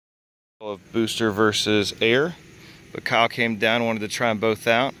Of booster versus air, but Kyle came down, wanted to try them both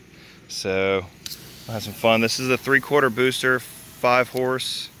out, so we'll have some fun. This is a 3/4 booster, 5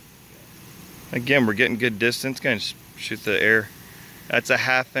 horse. Again, we're getting good distance. Gonna shoot the air. That's a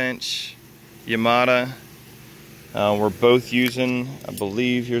 1/2 inch Yamada. We're both using, I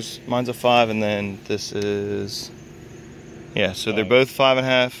believe, mine's a 5, and then this is, yeah, so they're both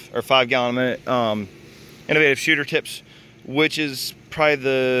 5.5 or 5 gallon a minute. Innovative shooter tips, which is probably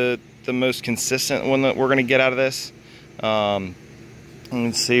the most consistent one that we're going to get out of this.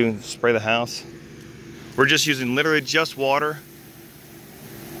 Let's see, spray the house. We're just using literally just water.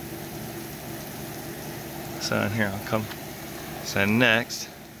 So here, I'll come. So next,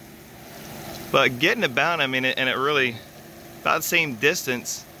 but getting about, I mean, and it really about the same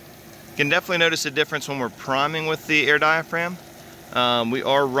distance. You can definitely notice a difference when we're priming with the air diaphragm. We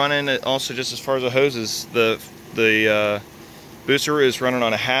are running it also just as far as the hoses. The booster is running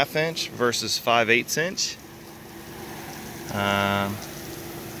on a 1/2 inch versus 5/8 inch.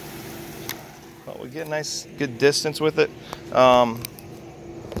 But we get a nice, good distance with it.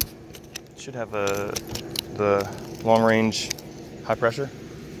 Should have the long range high pressure.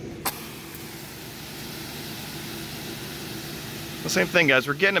 The same thing, guys.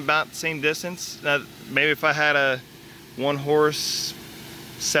 We're getting about the same distance. Now, maybe if I had a 1 horse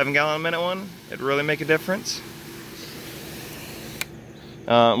 7 gallon a minute one, it'd really make a difference.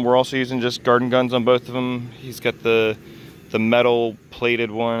 We're also using just garden guns on both of them. He's got the metal plated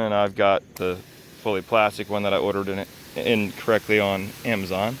one, and I've got the fully plastic one that I ordered incorrectly on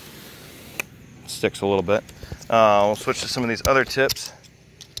Amazon. Sticks a little bit. We'll switch to some of these other tips.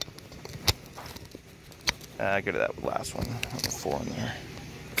 Go to that last one, number 4 in there.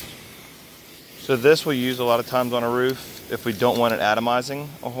 So this we use a lot of times on a roof if we don't want it atomizing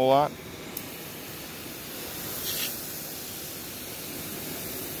a whole lot.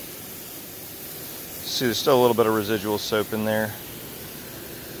 See, there's still a little bit of residual soap in there,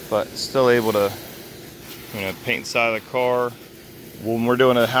 but still able to, paint inside of the car. When we're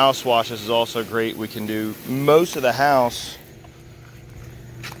doing a house wash, this is also great. We can do most of the house.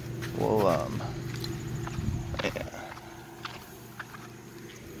 We'll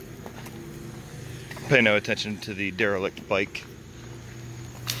pay no attention to the derelict bike.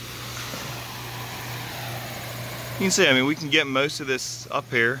 You can see, I mean, we can get most of this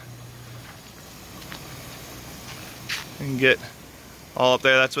up here. We can get all up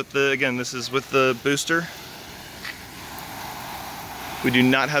there. That's with again, this is with the booster. We do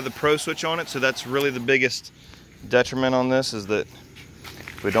not have the Pro switch on it, so that's really the biggest detriment on this, is that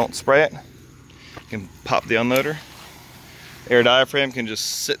if we don't spray it, you can pop the unloader. Air diaphragm can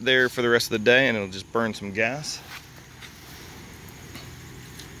just sit there for the rest of the day and it'll just burn some gas.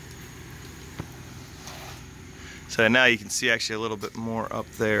 So now you can see actually a little bit more up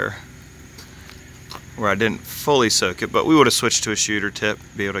there where I didn't fully soak it, but we would have switched to a shooter tip,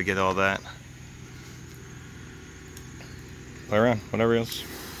 be able to get all that. Play around, whatever else.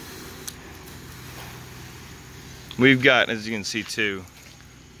 We've got, as you can see too,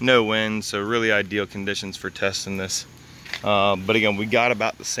 no wind, so really ideal conditions for testing this. But again, we got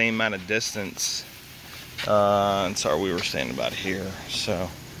about the same amount of distance. And sorry, we were standing about here, so.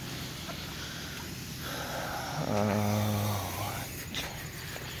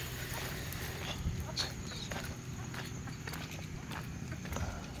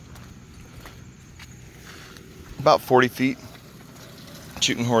 About 40 feet,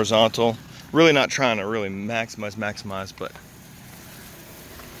 shooting horizontal. Really not trying to really maximize, but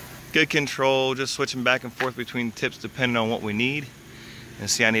good control, just switching back and forth between tips depending on what we need. And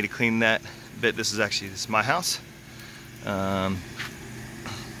see, I need to clean that bit. This is my house.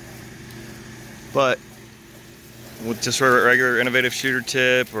 But with just a regular innovative shooter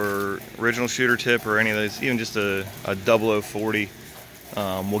tip or original shooter tip or any of those, even just a 0040,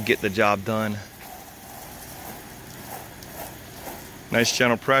 will get the job done. Nice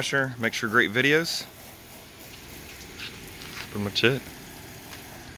gentle pressure, makes for great videos. Pretty much it.